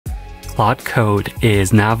Claude Code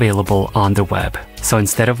is now available on the web. So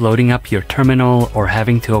instead of loading up your terminal or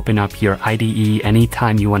having to open up your IDE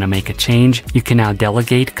anytime you want to make a change, you can now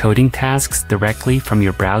delegate coding tasks directly from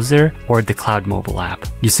your browser or the Claude mobile app.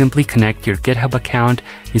 You simply connect your GitHub account,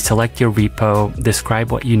 you select your repo,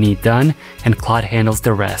 describe what you need done, and Claude handles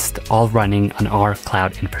the rest, all running on our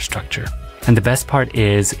cloud infrastructure. And the best part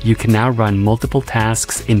is you can now run multiple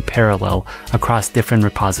tasks in parallel across different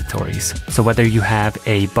repositories. So whether you have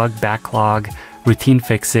a bug backlog, routine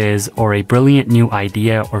fixes, or a brilliant new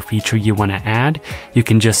idea or feature you want to add, you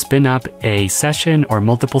can just spin up a session or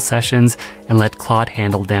multiple sessions and let Claude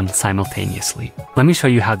handle them simultaneously. Let me show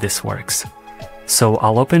you how this works. So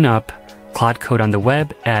I'll open up Claude Code on the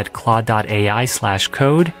web at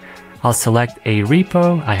claude.ai/code. I'll select a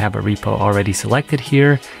repo. I have a repo already selected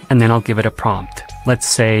here, and then I'll give it a prompt. Let's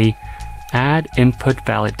say, add input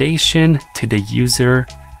validation to the user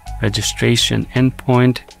registration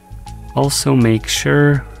endpoint. Also make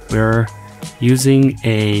sure we're using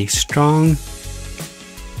a strong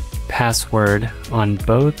password on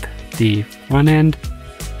both the front end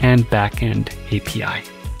and back end API.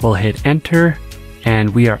 We'll hit enter.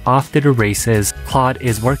 And we are off to the races. Claude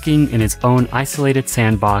is working in its own isolated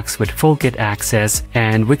sandbox with full Git access,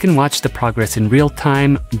 and we can watch the progress in real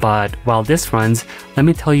time. But while this runs, let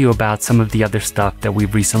me tell you about some of the other stuff that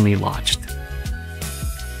we've recently launched.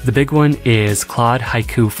 The big one is Claude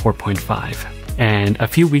Haiku 4.5. And a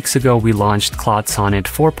few weeks ago, we launched Claude Sonnet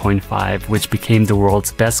 4.5, which became the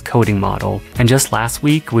world's best coding model. And just last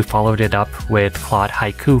week, we followed it up with Claude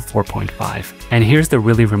Haiku 4.5. And here's the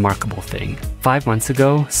really remarkable thing. 5 months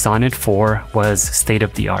ago, Sonnet 4 was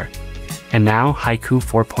state-of-the-art. And now Haiku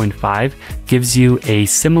 4.5 gives you a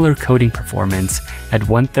similar coding performance at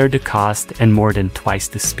 1/3 the cost and more than twice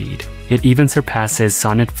the speed. It even surpasses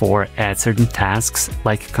Sonnet 4 at certain tasks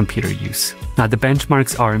like computer use. Now the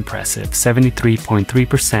benchmarks are impressive: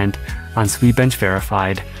 73.3% on SweetBench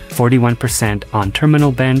verified, 41% on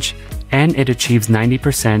Terminal Bench, and it achieves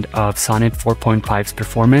 90% of Sonnet 4.5's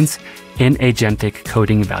performance in agentic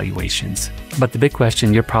coding evaluations. But the big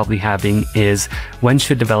question you're probably having is, when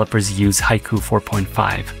should developers use Haiku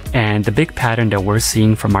 4.5? And the big pattern that we're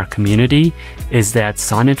seeing from our community is that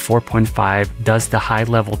Sonnet 4.5 does the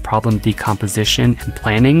high-level problem decomposition and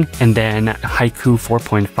planning, and then Haiku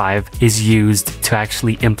 4.5 is used to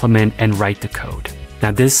actually implement and write the code.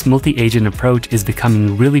 Now, this multi-agent approach is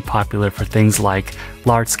becoming really popular for things like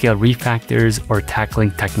large-scale refactors or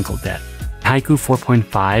tackling technical debt. Haiku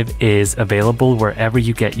 4.5 is available wherever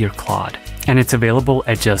you get your Claude, and it's available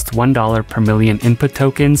at just $1 per million input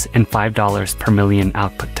tokens and $5 per million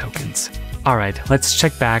output tokens. All right, let's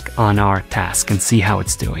check back on our task and see how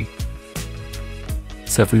it's doing.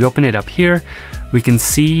 So if we open it up here, we can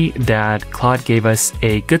see that Claude gave us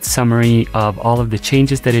a good summary of all of the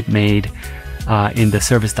changes that it made in the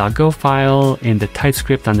service.go file, in the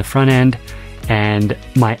TypeScript on the front end. And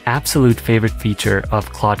my absolute favorite feature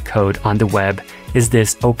of Claude Code on the web is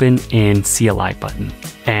this Open in CLI button.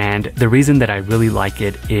 And the reason that I really like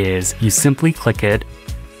it is you simply click it,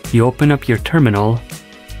 you open up your terminal,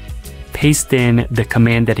 paste in the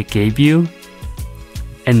command that it gave you,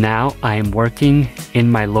 and now I am working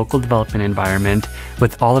in my local development environment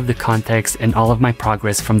with all of the context and all of my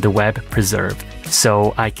progress from the web preserved.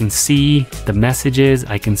 So I can see the messages,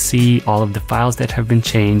 I can see all of the files that have been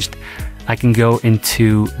changed. I can go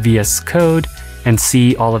into VS Code and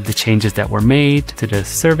see all of the changes that were made to the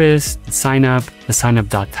service, the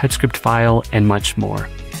signup.typescript file, and much more.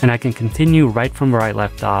 And I can continue right from where I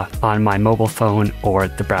left off on my mobile phone or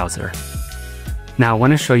the browser. Now I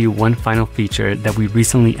want to show you one final feature that we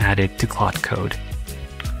recently added to Claude Code.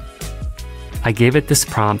 I gave it this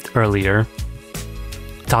prompt earlier,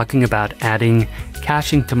 talking about adding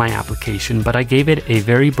caching to my application, but I gave it a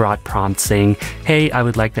very broad prompt saying, hey, I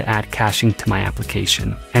would like to add caching to my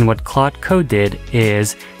application. And what Claude Code did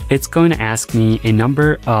is it's going to ask me a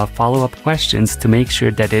number of follow-up questions to make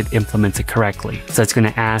sure that it implements it correctly. So it's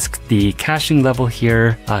going to ask the caching level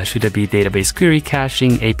here. Should it be database query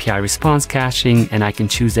caching, API response caching? And I can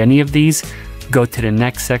choose any of these. Go to the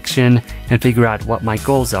next section and figure out what my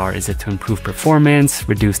goals are. Is it to improve performance,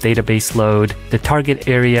 reduce database load? The target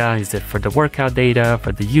area, is it for the workout data,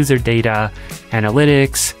 for the user data,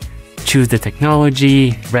 analytics? Choose the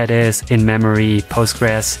technology, Redis, in-memory,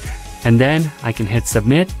 Postgres, and then I can hit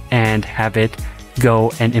submit and have it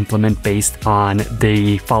go and implement based on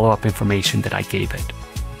the follow-up information that I gave it.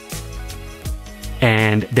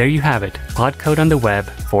 And there you have it, Claude Code on the web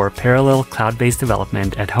for parallel cloud-based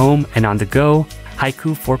development at home and on the go,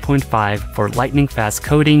 Haiku 4.5 for lightning-fast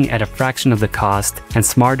coding at a fraction of the cost, and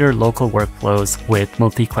smarter local workflows with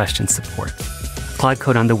multi-question support. Claude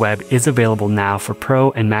Code on the web is available now for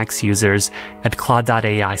Pro and Max users at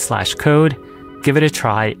claude.ai/code. Give it a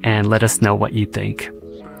try and let us know what you think.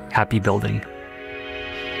 Happy building.